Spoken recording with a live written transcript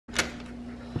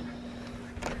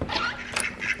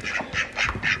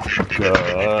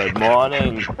Good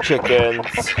morning, chickens.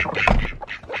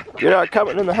 You're not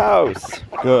coming in the house.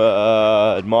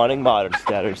 Good morning, Modern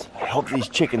Homesteaders. I hope these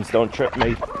chickens don't trip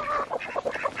me.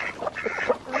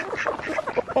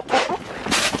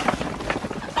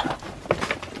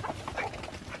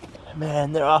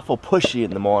 Man, they're awful pushy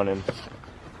in the morning.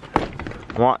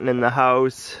 Wanting in the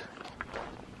house.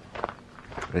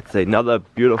 It's another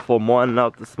beautiful morning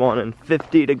out this morning.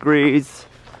 50 degrees.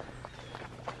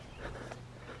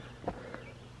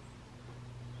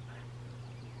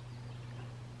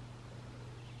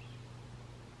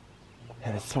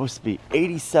 And it's supposed to be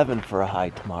 87 for a high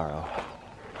tomorrow.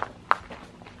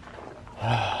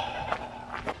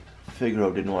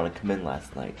 Figaro didn't want to come in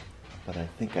last night, but I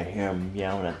think I hear him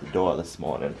meowing at the door this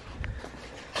morning.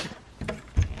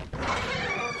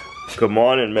 Good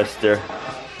morning, mister.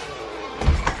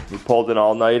 You pulled an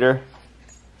all-nighter?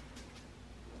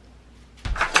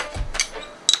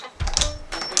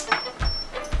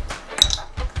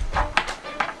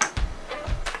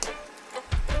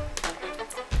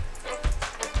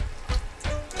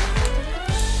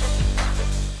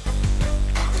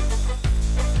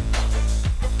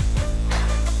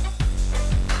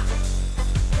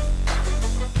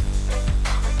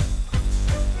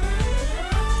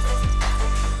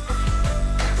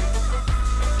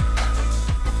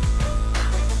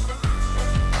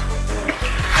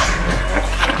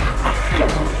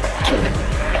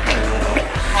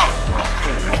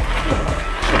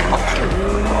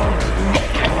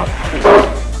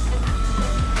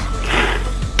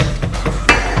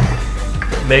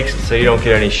 Makes it so you don't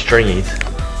get any stringies.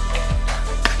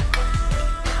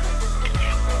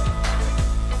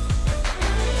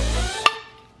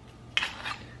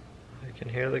 I can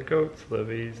hear the goats,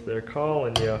 Libby's. They're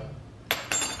calling you.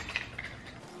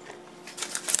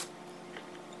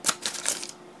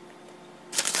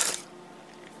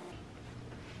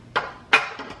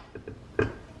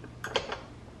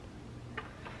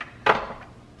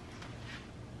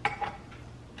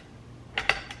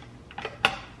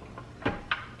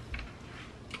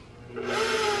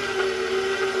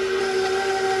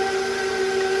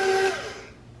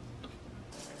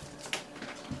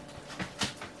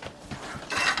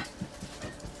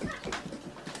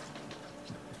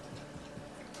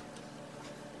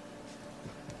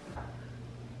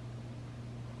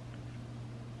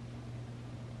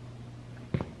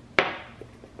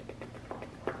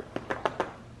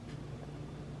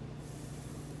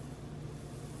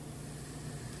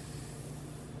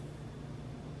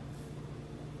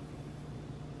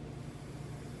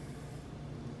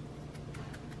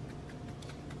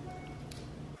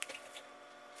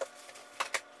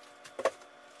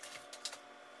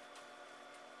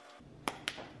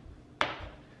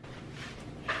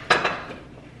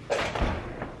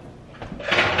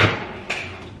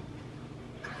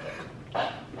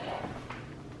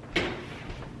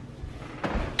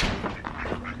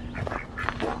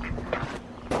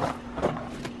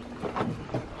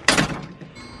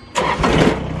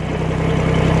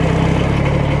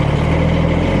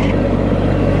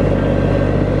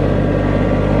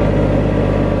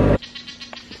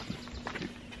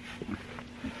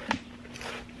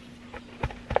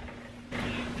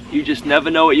 You just never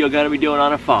know what you're gonna be doing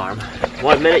on a farm.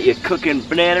 One minute you're cooking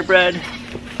banana bread,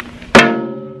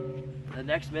 the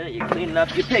next minute you're cleaning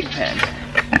up your pig pen.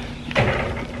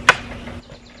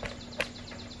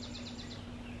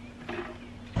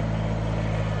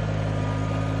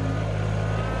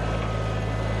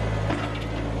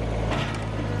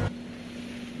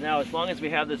 Now, as long as we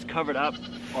have this covered up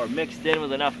or mixed in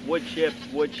with enough wood chips,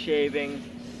 wood shavings,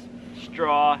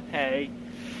 straw, hay,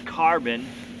 carbon,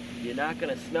 you're not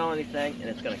going to smell anything, and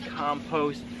it's going to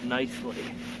compost nicely.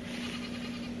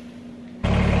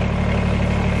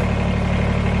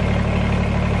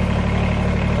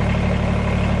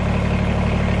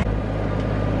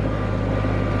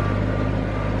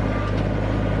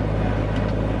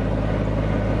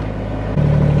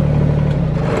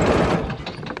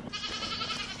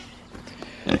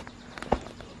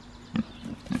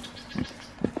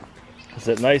 Is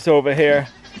it nice over here?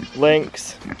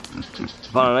 Links.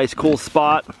 Found a nice cool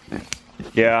spot.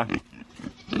 Yeah.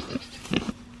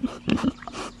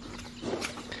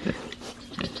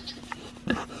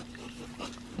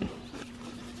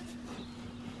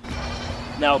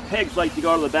 Now, pigs like to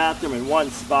go to the bathroom in one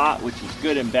spot, which is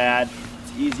good and bad.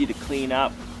 It's easy to clean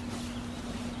up,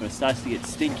 but it starts to get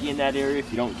stinky in that area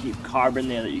if you don't keep carbon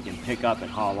there that you can pick up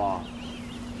and haul off.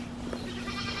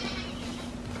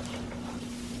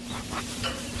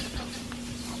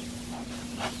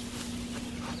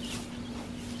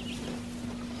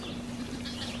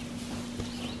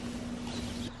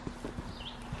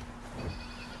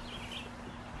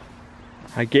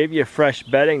 I gave you fresh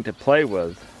bedding to play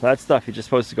with. That stuff you're just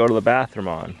supposed to go to the bathroom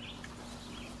on.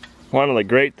 One of the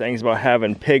great things about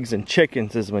having pigs and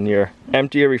chickens is when you're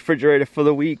empty your refrigerator for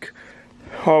the week,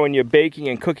 or when you're baking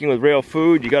and cooking with real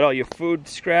food, you got all your food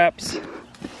scraps.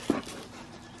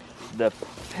 The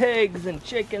pigs and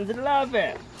chickens love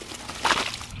it.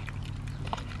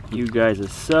 You guys are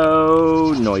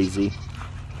so noisy.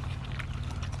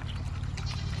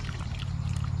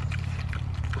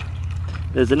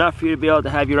 There's enough for you to be able to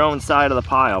have your own side of the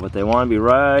pile, but they want to be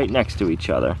right next to each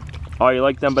other. Oh, you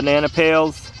like them banana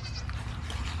peels?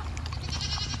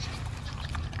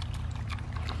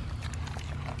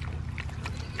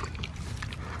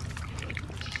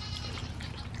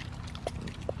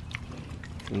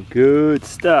 Some good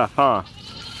stuff, huh?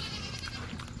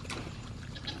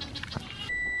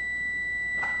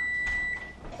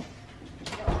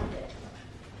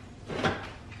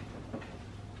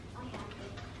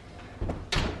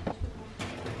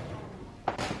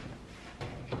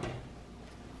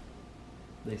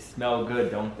 They smell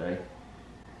good, don't they?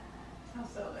 Smells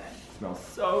so good. Smells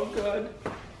so good.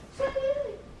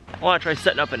 I want to try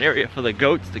setting up an area for the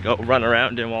goats to go run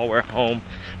around in while we're home,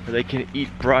 where they can eat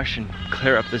brush and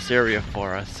clear up this area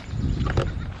for us.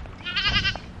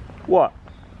 What?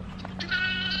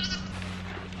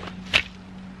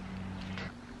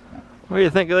 What do you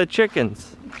think of the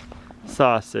chickens?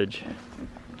 Sausage.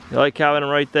 You like having them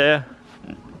right there?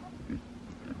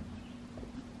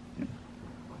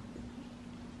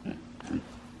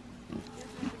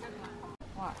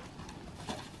 What?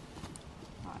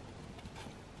 What?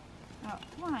 Oh,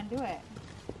 come on, do it.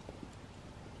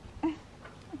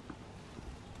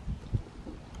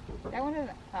 That one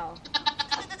isn't. Oh.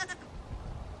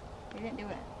 You didn't do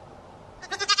it.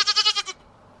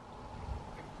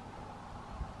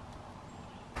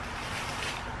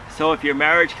 So if your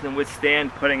marriage can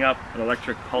withstand putting up an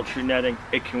electric poultry netting,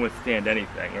 it can withstand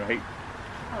anything, right?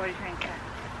 Oh, what are you trying to say?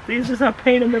 These are not a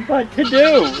pain in the butt to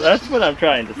do. That's what I'm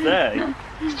trying to say.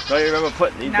 Don't you remember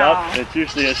putting these up? It's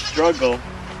usually a struggle.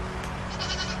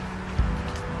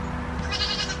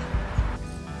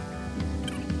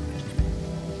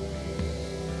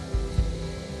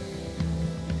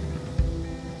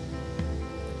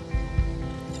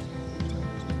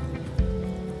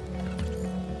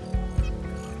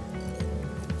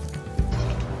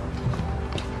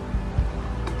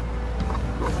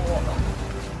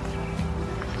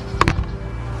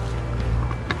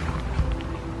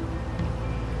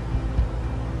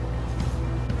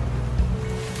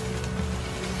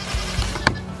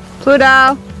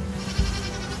 Pluto!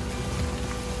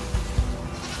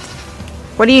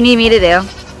 What do you need me to do?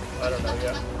 I don't know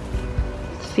yet.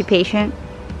 Just be patient.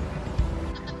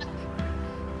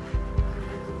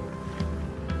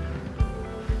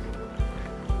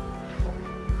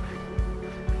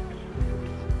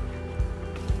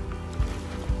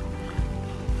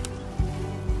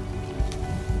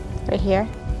 Right here.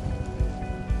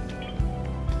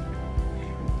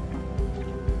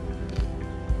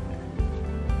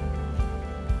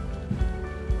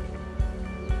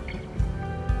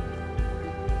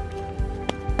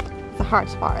 Heart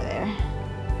spot there.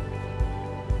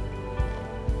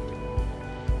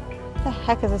 What the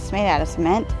heck is this made out of?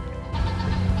 Cement?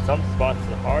 Some spots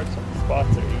are hard, some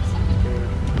spots are easy.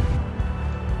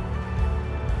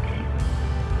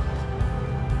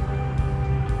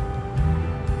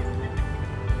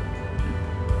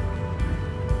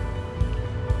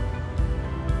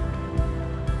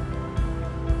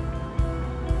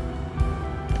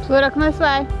 Pluto, come this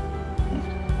way.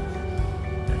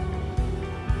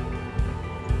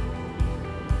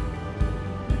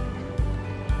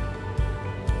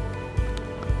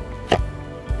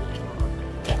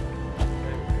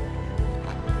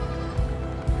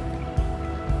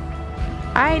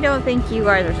 I don't think you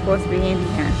guys are supposed to be in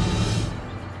here.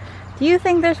 Do you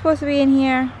think they're supposed to be in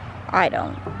here? I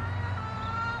don't.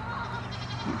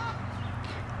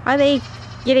 Are they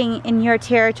getting in your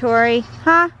territory?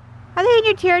 Huh? Are they in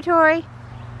your territory?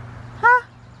 Huh?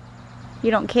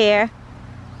 You don't care?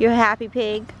 You're a happy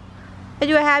pig? Are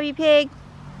you a happy pig?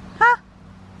 Huh?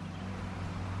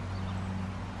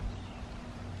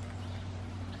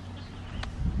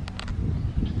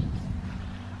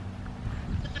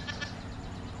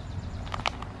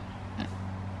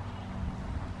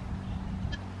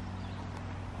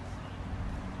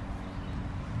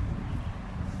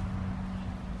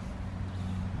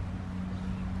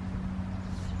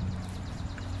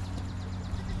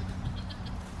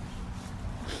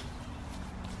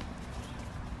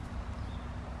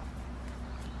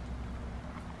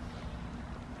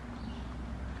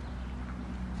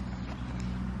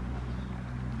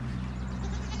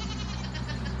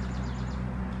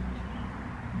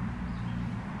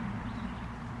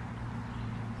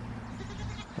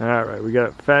 Alright, we got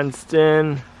it fenced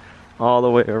in all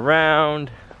the way around.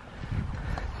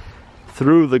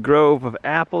 Through the grove of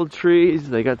apple trees.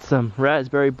 They got some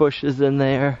raspberry bushes in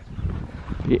there.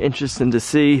 Be interesting to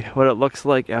see what it looks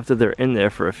like after they're in there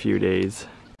for a few days.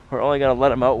 We're only gonna let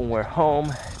them out when we're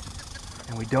home,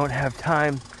 and we don't have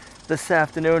time this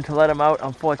afternoon to let them out,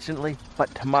 unfortunately,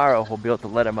 but tomorrow we'll be able to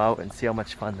let them out and see how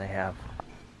much fun they have.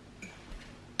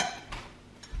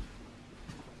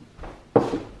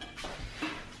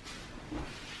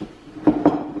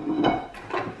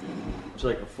 Would you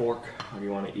like a fork, or do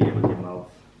you want to eat it with your mouth?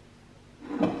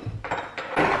 Put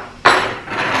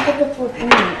the fork in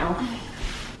now.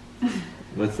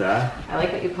 What's that? I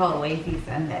like what you call a lazy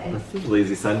Sunday. This is a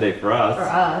lazy Sunday for us. For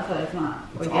us, but it's not.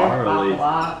 It's We're our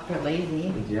walk for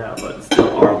lazy. Yeah, but it's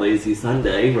still our lazy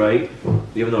Sunday, right?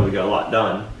 Even though we got a lot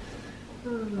done. I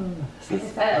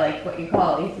just said I like what you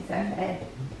call a lazy Sunday.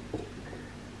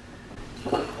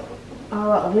 Oh,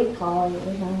 what we call a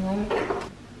lazy Sunday.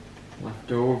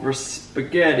 Leftover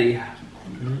spaghetti. I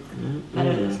don't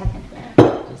know second there.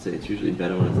 I'd say it's usually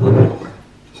better when it's leftover.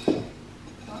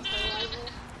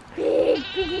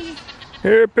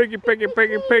 Here, piggy,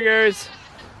 piggers.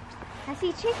 I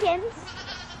see chickens.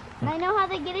 I know how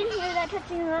they get in here without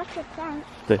touching the electric fence.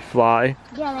 They fly?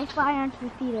 Yeah, they fly onto the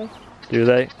feeder. Do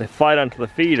they? They fly onto the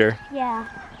feeder? Yeah.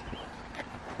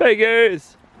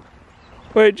 Piggers!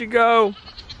 Where'd you go?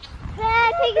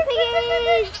 Dad,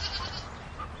 piggies!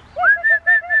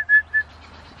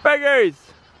 Piggers!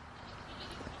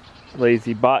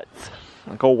 Lazy butts.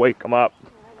 I'll go wake them up.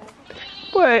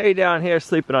 Way down here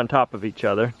sleeping on top of each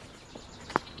other.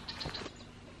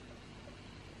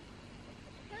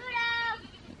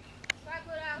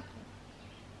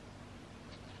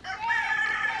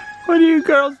 What are you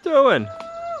girls doing?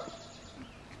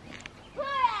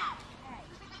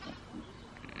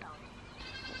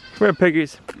 Come here,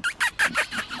 piggies.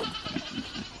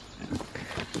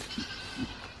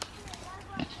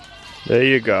 There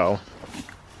you go.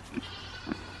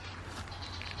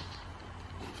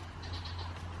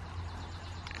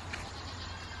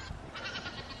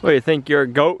 What do you think, you're a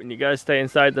goat and you gotta stay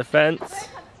inside the fence?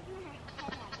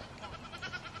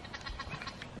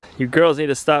 You girls need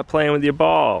to stop playing with your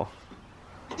ball.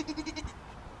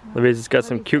 Libby's just got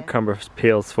some cucumber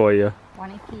peels for you.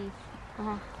 20 piece.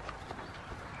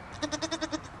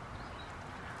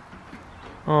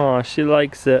 Oh, she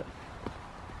likes it.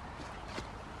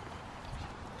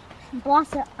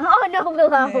 Blossom. Oh no,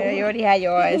 Willow. Yeah, you already had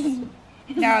yours.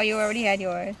 No, you already had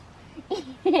yours. Eat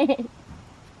it.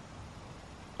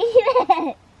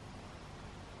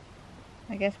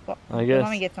 I guess. I guess.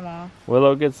 Let me get some more.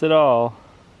 Willow gets it all.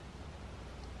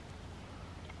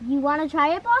 You want to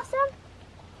try it, Blossom?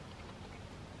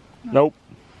 Nope.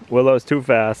 Willow's too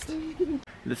fast.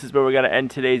 This is where we're going to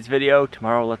end today's video.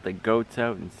 Tomorrow we'll let the goats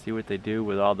out and see what they do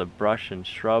with all the brush and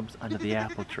shrubs under the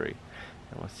apple tree.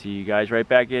 And we'll see you guys right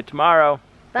back here tomorrow.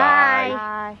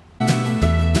 Bye. Bye.